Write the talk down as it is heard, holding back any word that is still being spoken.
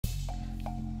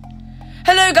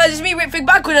Hello guys, it's me Ritfig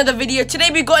back with another video. Today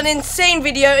we've got an insane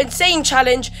video, insane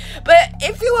challenge. But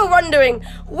if you were wondering,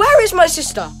 where is my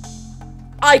sister?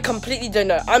 I completely don't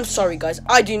know. I'm sorry guys,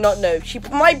 I do not know. She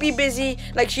might be busy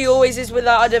like she always is with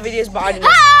our other videos, but I don't know.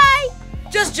 Hi!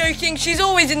 Just joking, she's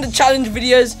always in the challenge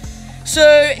videos.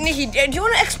 So Nikki, do you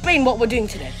want to explain what we're doing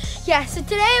today? Yeah, so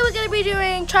today we're going to be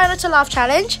doing Try Not to Laugh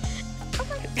Challenge.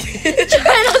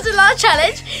 Try Not to Laugh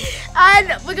Challenge. And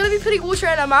we're going to be putting water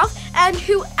in our mouth. And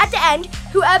at the end,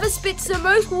 whoever spits the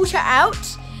most water out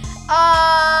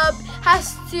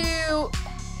has to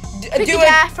pick a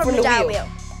dare from the dare wheel.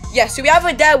 Yeah, so we have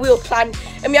a dare wheel plan,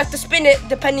 and we have to spin it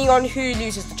depending on who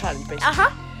loses the challenge, basically.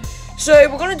 So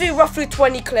we're gonna do roughly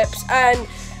 20 clips, and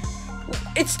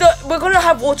we're gonna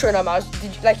have water in our mouths,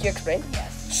 like you explained.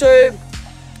 Yes. So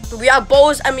we have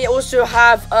bowls, and we also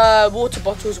have water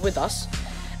bottles with us,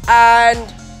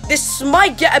 and this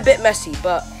might get a bit messy,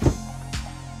 but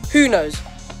who knows?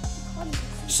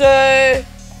 So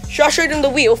should I show them the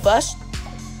wheel first?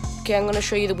 Okay, I'm gonna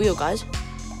show you the wheel, guys.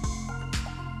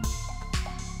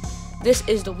 This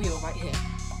is the wheel right here.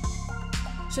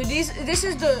 So this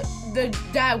is the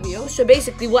dare wheel. So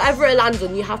basically, whatever it lands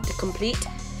on, you have to complete.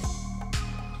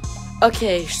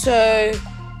 Okay, so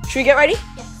should we get ready?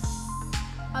 Yes.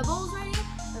 Our bowl's ready.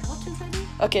 Our bottle's ready.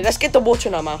 Okay, let's get the water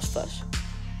in our mouths first.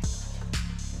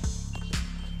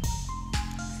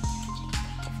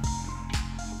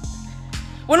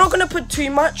 We're not gonna put too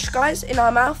much, guys, in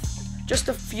our mouth. Just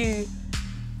a few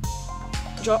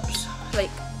drops, like.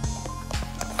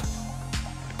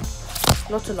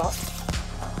 Not a lot.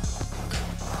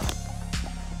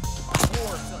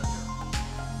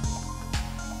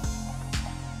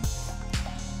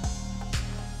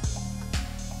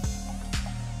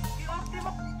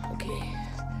 Okay.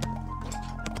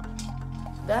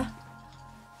 There.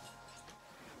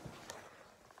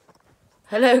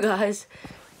 Hello guys.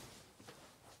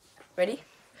 Ready?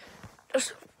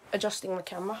 Just adjusting the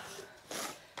camera.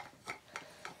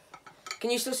 Can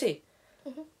you still see?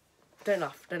 Mm-hmm. Don't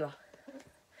laugh, don't laugh.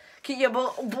 Keep your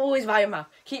ball always by your mouth.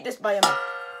 Keep this by your mouth.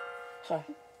 Sorry.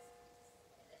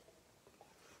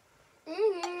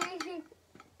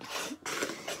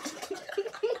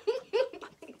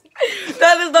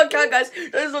 That does not count, guys.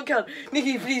 That does not count.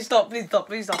 Nikki, please stop. Please stop.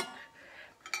 Please stop.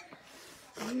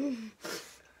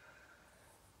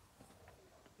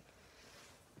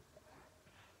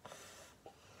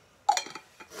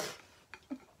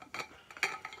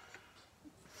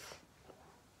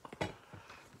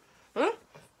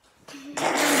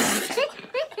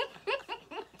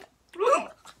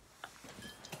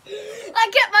 I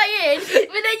kept my in,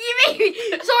 but then you made me.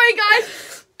 Sorry, guys.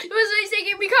 It was like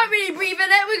saying we can't really breathe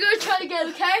in it. We're going to try again,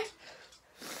 okay?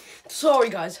 Sorry,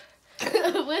 guys.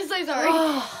 We're so sorry.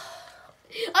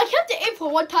 I kept it in for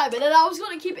one time, and then I was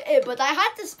going to keep it in, but I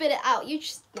had to spit it out. You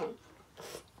just... No.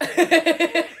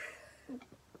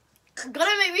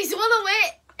 Gonna make me swallow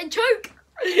it and choke.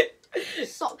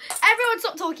 Stop. Everyone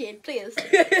stop talking, please.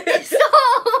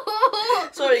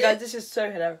 Stop. Sorry, guys. This is so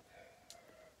hilarious.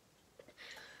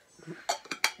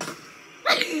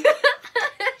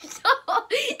 Stop.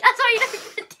 That's why you don't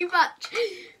put too much.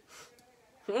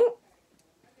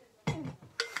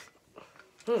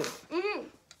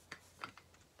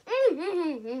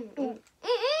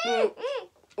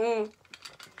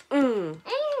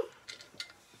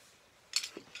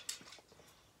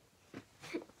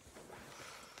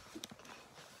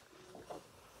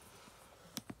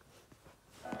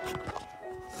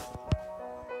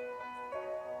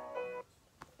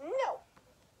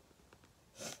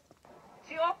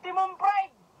 Optimum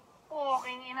Prime.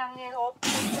 Fucking inang yan.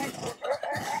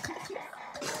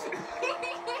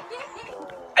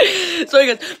 Sorry,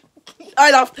 guys.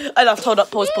 I laughed. Hold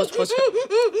up. Pause.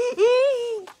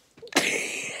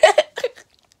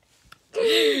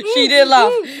 She did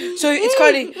laugh. So it's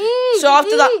currently. So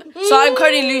after that. So I'm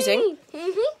currently losing.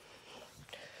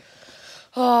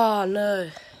 Oh no.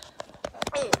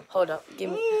 Hold up. Give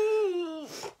me.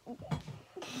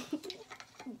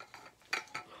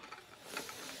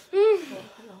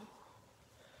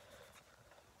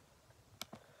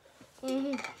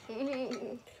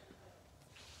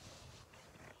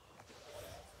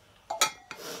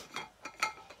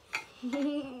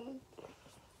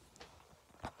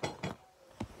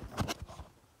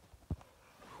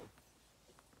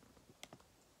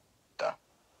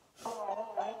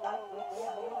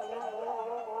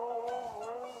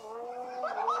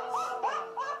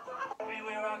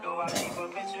 Everywhere I go, I keep a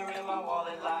picture in my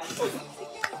wallet like.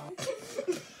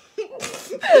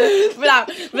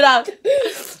 Without.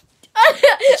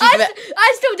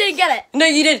 I still didn't get it. No,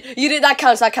 you did. That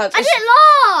counts. I didn't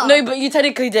laugh. No, but you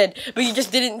technically did. But you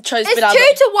just didn't try to It's spit out.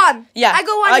 2-1. Yeah, I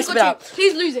got 1, I you spit got out. 2.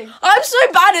 He's losing. I'm so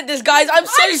bad at this, guys. I'm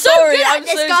so I'm sorry. good at I'm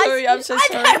this, so guys. sorry. I'm so I'm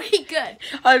sorry. very good.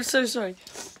 I'm so sorry.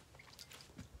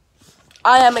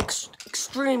 I am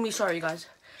extremely sorry, guys.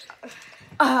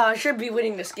 I should be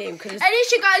winning this game because At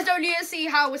least you guys don't need to see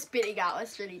how we're spitting out.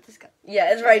 It's really disgusting.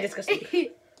 yeah, it's very disgusting.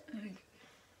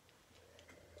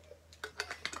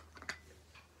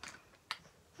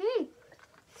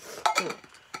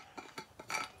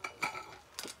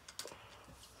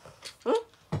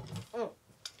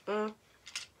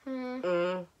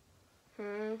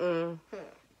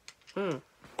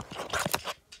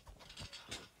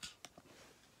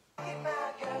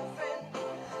 My girlfriend,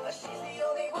 she's the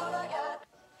only one I got.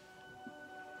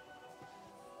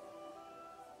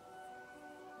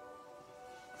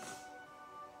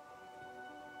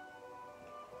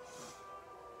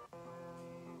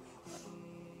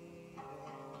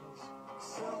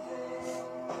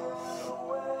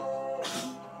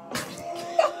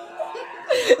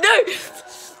 No.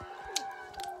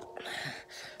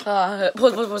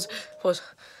 Pause.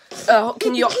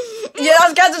 Can you? Yeah,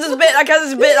 that counts as a bit. That counts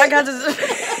as a bit. That counts as a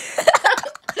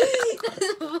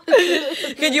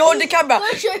bit. Can you hold the camera?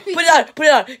 Don't show me. Put it on. Put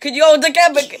it on. Can you hold the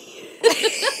camera?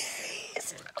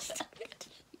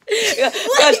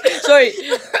 Guys, sorry.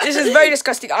 This is very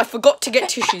disgusting. I forgot to get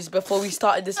tissues before we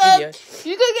started this video.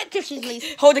 You go get tissues,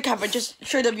 please. Hold the camera. Just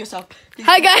show them yourself. Please.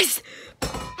 Hi, guys.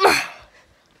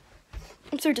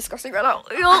 I'm so disgusting right now.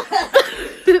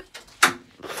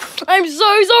 I'm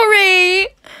so sorry.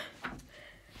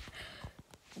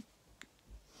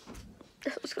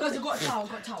 Guys, I've got a towel.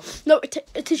 No,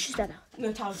 a tissue better.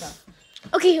 No towels down.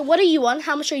 Okay, what are you on?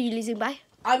 How much are you losing by?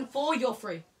 I'm 4. You're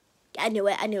 3. I knew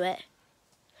it.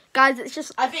 Guys, it's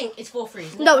just... I think it's 4-3.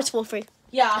 Isn't it? No, it's 4-3.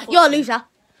 Yeah. I thought You're a so. loser.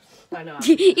 I know.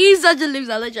 He's such a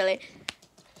loser, literally.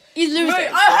 He's losing. No,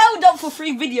 I held up for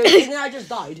 3 videos and then I just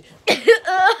died. Did you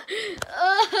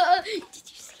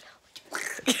see how much...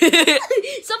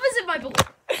 Something's in my book.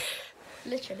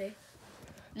 Literally.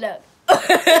 Look.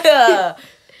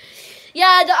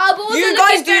 Yeah, our balls You are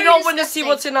guys looking do very not want to see disgusting.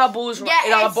 what's in our balls in our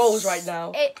it's- bowls right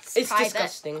now. It's private.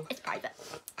 disgusting. It's private.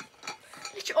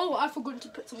 Oh, I forgot to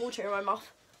put some water in my mouth.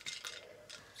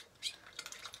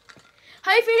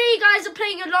 Hopefully you guys are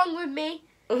playing along with me.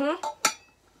 Mhm.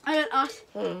 I don't ask.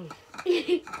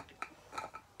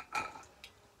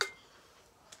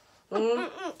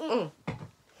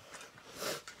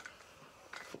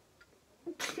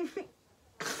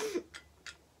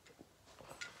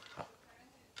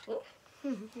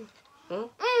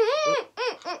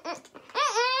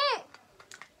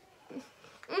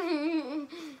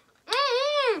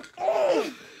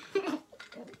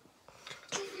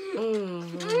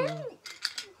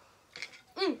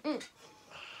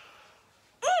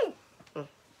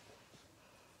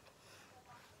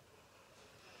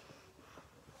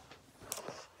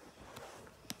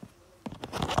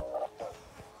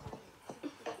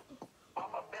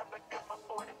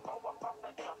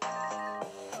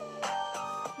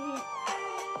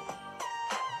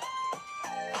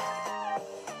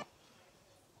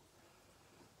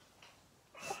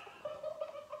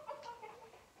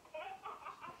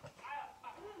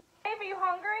 Are you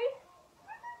hungry?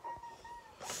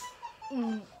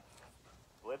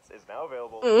 Blitz is now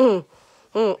available. You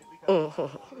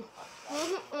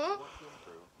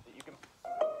can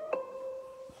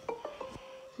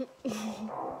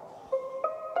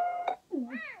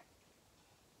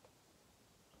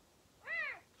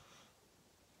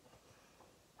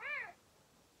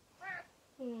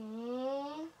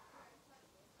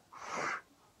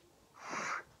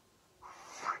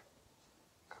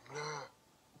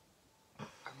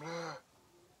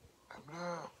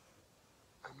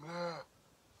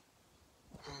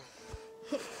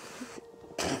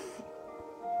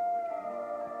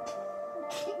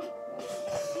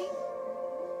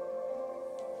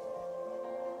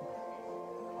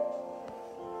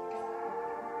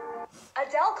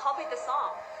Adele copied the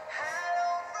song.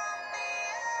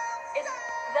 It's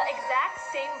the exact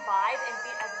same vibe and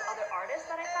beat as the other artists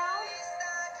that I found.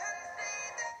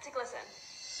 Take a listen.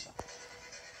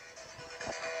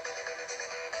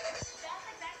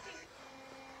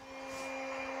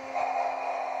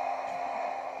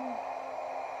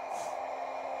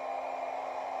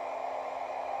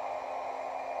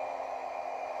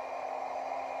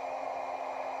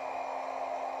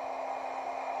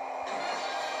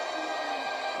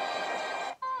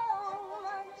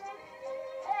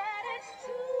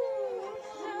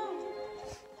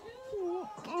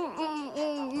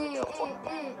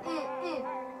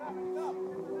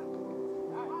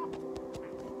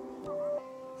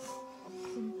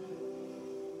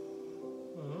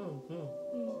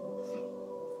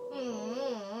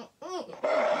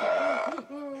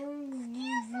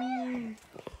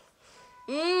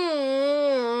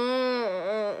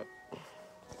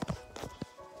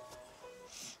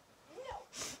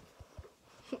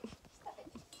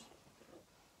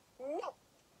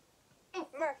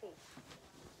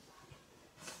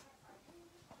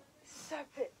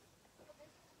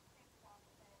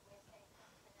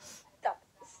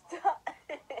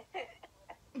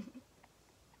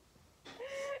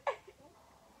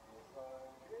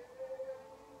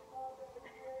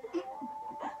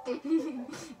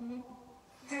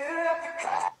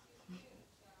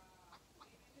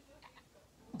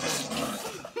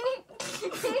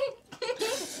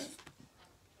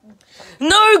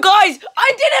 No, guys,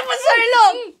 I did it for so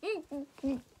long.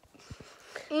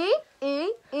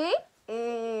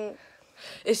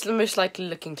 It's the most likely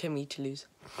looking to me to lose.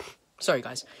 Sorry,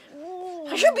 guys.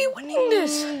 I should be winning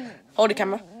this. Hold the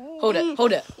camera. Hold it.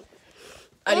 Hold it.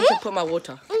 I need to put my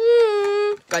water.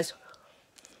 Guys.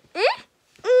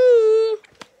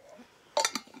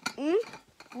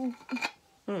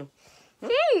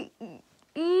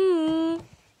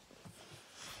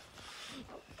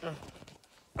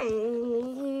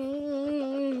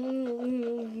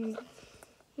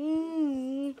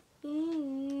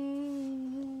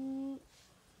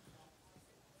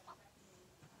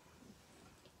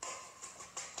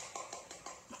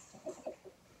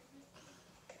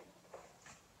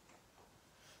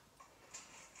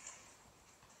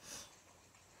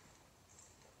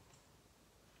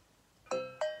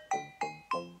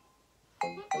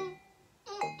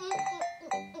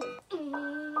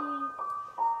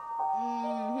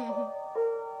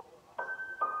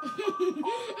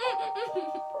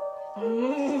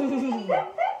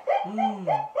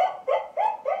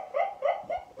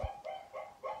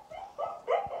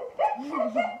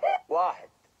 واحد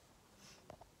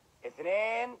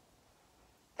اثنين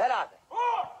ثلاثة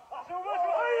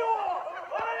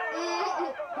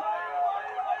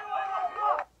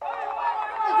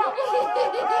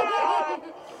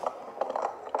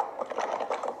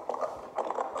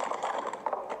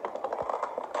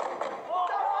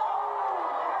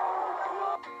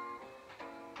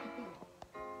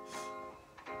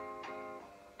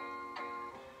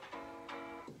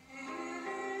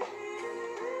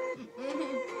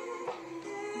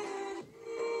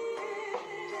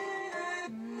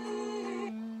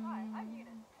Hi, I'm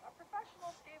Eden, a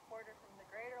professional skateboarder from the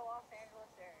greater Los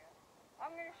Angeles area.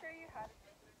 I'm going to show you how to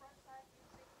take the front side of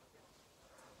your skateboard.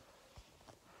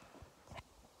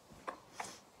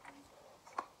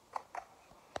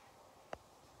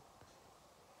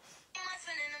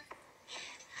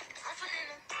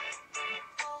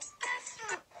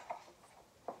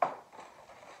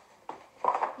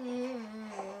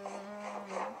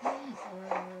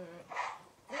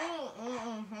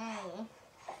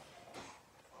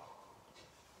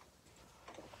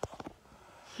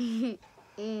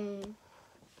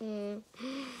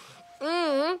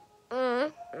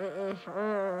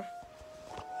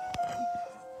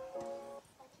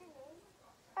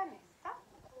 Vanessa.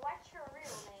 What's your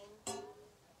real name?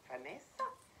 Vanessa.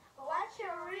 What's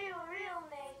your real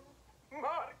name?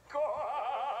 Marco.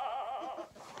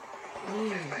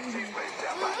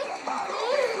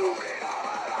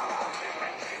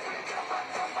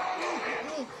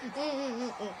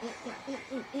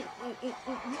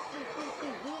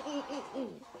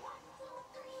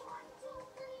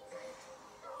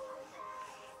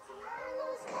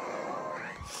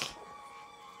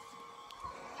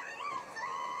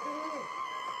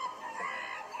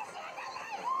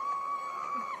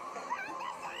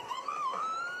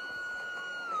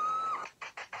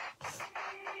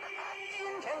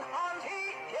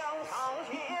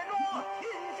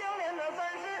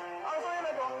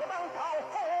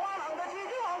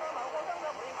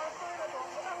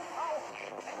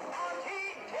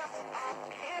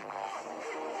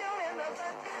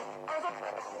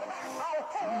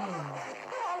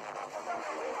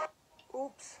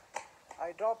 Oops,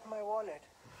 I dropped my wallet.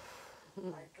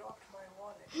 I dropped my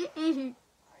wallet.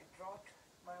 I dropped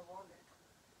my wallet.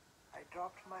 I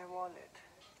dropped my wallet.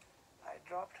 I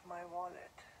dropped my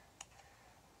wallet.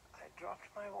 I dropped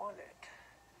my wallet.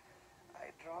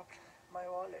 I dropped my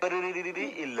wallet.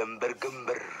 ilang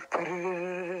bergember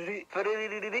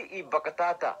i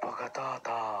bakatata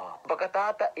bakatata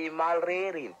bakatata i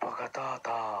malrerin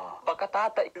bakatata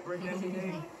bakatata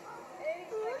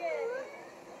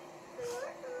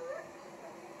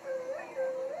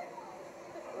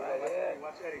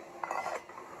Watch Eddie.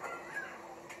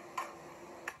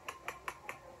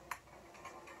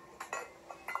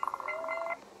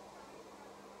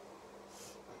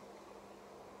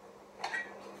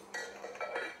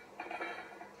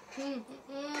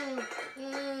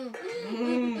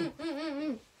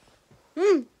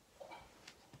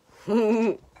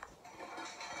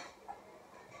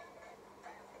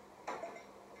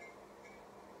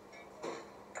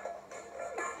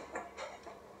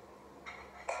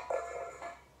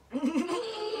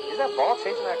 Is that ball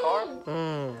chasing that car?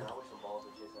 Man, I wish some balls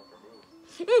would chase after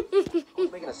me. I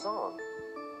was making a song.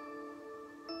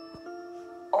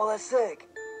 Oh, that's sick.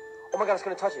 Oh my god, it's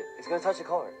gonna touch it. It's gonna touch the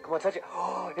car. Come on, touch it.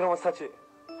 Oh, you don't want to touch it.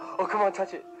 Oh, come on,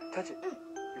 touch it. Touch it. You're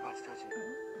about to touch it.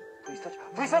 Please touch it.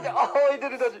 Please touch it. Oh, he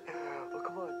didn't touch it. Oh,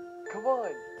 come on. Come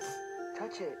on.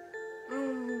 Touch it.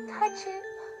 Touch it.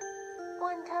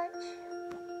 One touch.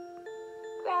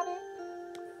 Grab it.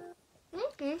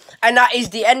 And that is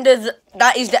the end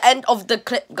of the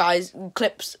clip, guys.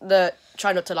 Clips, the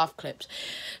try not to laugh clips.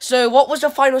 So what was the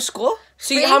final score?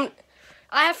 See 3. how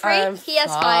I have 3. He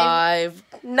has 5.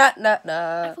 Nah.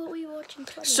 I thought we were watching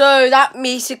 20. So that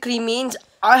basically means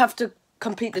I have to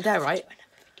complete the dare, right?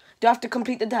 Do I have to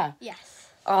complete the dare? Yes.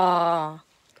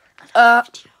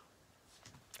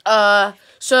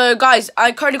 So guys,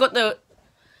 I currently got the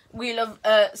wheel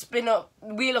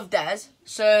of dares.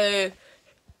 So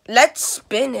let's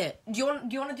spin it. Do you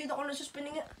want to do the honors of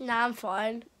spinning it? Nah, I'm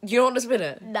fine. Do you want to spin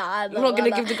it? Nah, You're not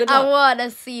gonna give the good I luck? want to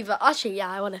see, but actually,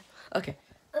 yeah, I want to. Okay.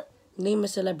 Name a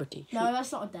celebrity. No,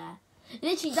 that's not a dare.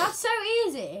 Literally, that's so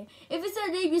easy. If it's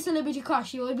a name your celebrity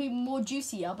crush, it would be more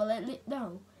juicier. But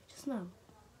no, just no.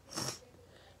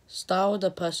 Style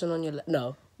the person on your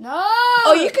No.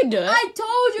 Oh, you can do it. I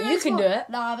told you. You can do it.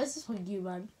 Nah, this is for you,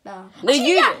 man. Nah. No, Actually,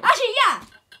 you. Yeah. Actually,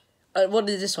 yeah. What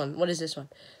is this one?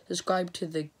 Subscribe to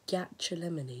the Gacha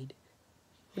Lemonade.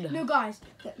 No, guys.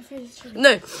 Let me finish this.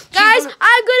 No. Guys,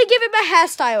 I'm gonna give it my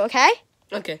hairstyle, okay?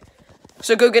 Okay.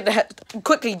 So go get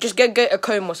quickly. Just get a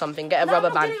comb or something. Get a rubber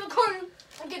I'm band. getting a comb.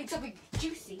 I'm getting something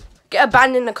juicy. Get a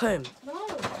band and a comb. No.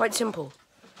 Quite simple.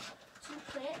 2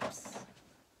 clips,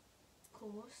 of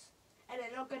course, and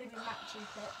they're not going to be matching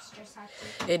clips. Just have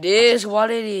to. It is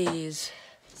what it is.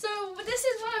 So this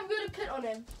is what I'm going to put on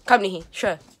him. Come here,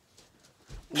 sure.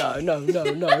 No. Okay,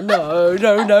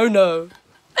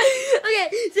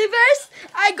 so first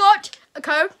I got a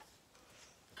comb,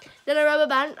 then a rubber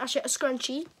band, actually a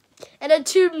scrunchie, and then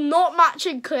 2 not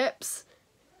matching clips,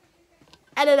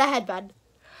 and then a headband.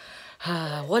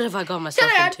 What have I got myself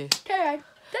into? Turn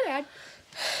around.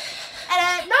 And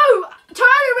then, no!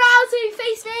 Turn around so you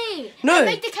face me! No. And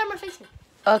make the camera face me.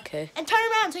 Okay. And turn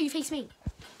around so you face me.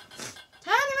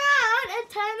 Turn around and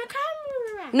turn the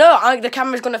camera around. No, the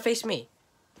camera's gonna face me.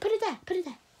 Put it there.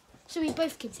 So we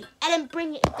both can see. And then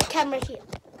bring the camera here.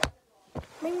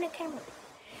 Bring the camera.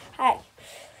 Alright.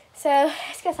 So,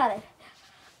 let's get started.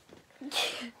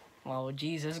 Oh,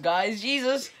 Jesus, guys,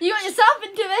 Jesus. You got yourself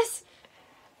into this.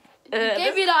 You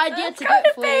gave me the idea to do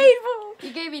it for you. painful.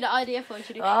 You gave me the idea for you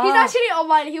to do. Ah. He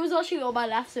was actually on my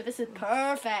left, so this is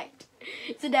perfect.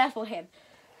 So there for him.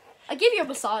 I'll give you a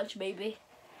massage, maybe.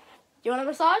 You want a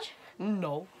massage?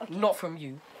 No, not from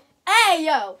you. Hey,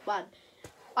 yo, man.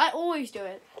 I always do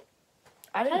it.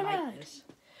 I don't Alright. like this.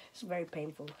 It's very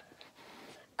painful.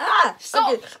 Ah!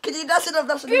 Stop. Okay. Can you? That's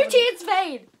enough. Beauty is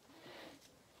pain.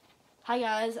 Hi,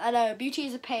 guys. I know, beauty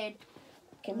is a pain.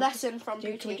 Lesson from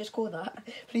beauty. Can we just call that,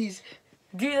 please?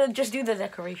 Just do the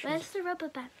decorations. Where's the rubber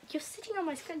band? You're sitting on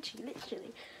my scrunchie,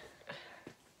 literally.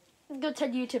 I'm gonna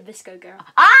turn you to Visco girl.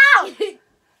 Ow!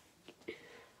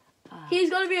 He's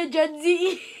gonna be a Gen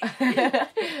Z.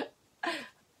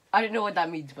 I don't know what that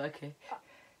means, but okay.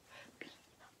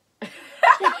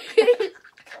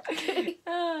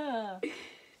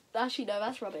 Actually, no,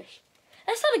 that's rubbish.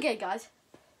 Let's start again, guys.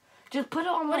 Just put it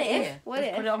on my What if? ear. What Just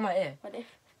if? put it on my ear. What if?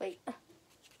 Wait. I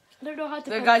don't know how to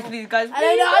No, put guys, a- please, guys. I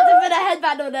don't know how to put a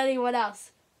headband on anyone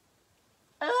else.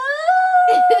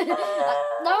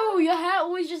 No, your hair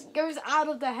always just goes out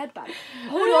of the headband.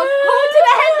 Hold on. Hold to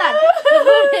the headband.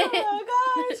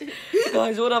 Hold it.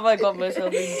 Guys, what have I got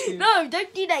myself into? No,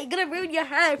 don't do that. You're going to ruin your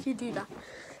hair if you do that.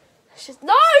 It's just...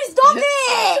 No, stop it.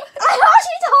 I asked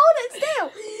you to hold it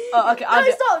still. Oh, okay,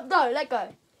 No, stop. No, let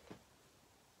go.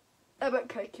 I won't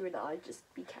poke you in the eye. Just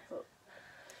be careful.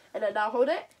 And then now hold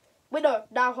it. Wait, no.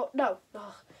 Now hold... No.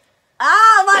 Oh.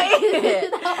 Ah, my ear!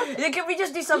 Yeah, can we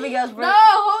just do something else, bro? No,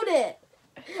 hold it.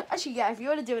 Actually, yeah, if you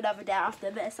want to do another day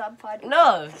after this, I'm fine.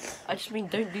 No! I just mean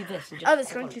don't do this. And just Oh, the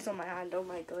scrunchie's on my hand. Oh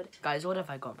my god. Guys, what have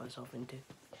I got myself into?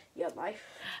 Your life.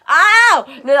 Ow!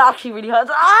 No, that actually really hurts.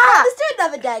 Ah! Let's do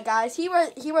another day, guys. He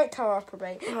won't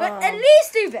cooperate. But at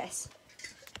least do this.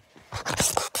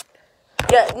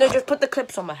 Yeah, no, just put the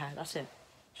clips on my hair. That's it.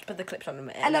 Just put the clips on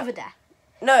my hair. Another day.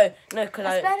 No, because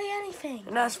That's I... barely anything.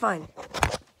 No, that's fine.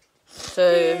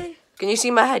 So, can you see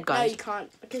my head, No, guys? you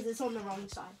can't because it's on the wrong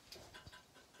side.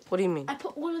 What do you mean? I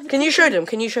put all of the. Can you show them?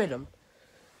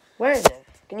 Where is it?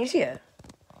 Can you see it?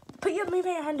 Move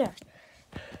your hand down.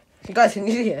 Guys, can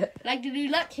you see it? Like, did he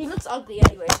look? He looks ugly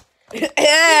anyway.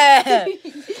 Yeah!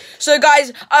 So,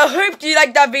 guys, I hope you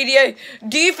liked that video.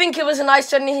 Do you think it was a nice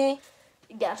Sunday?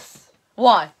 Yes.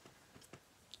 Why?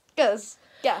 Yes.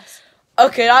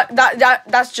 Okay,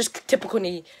 that's just typical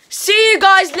me. See you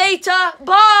guys later.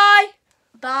 Bye!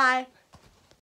 Bye.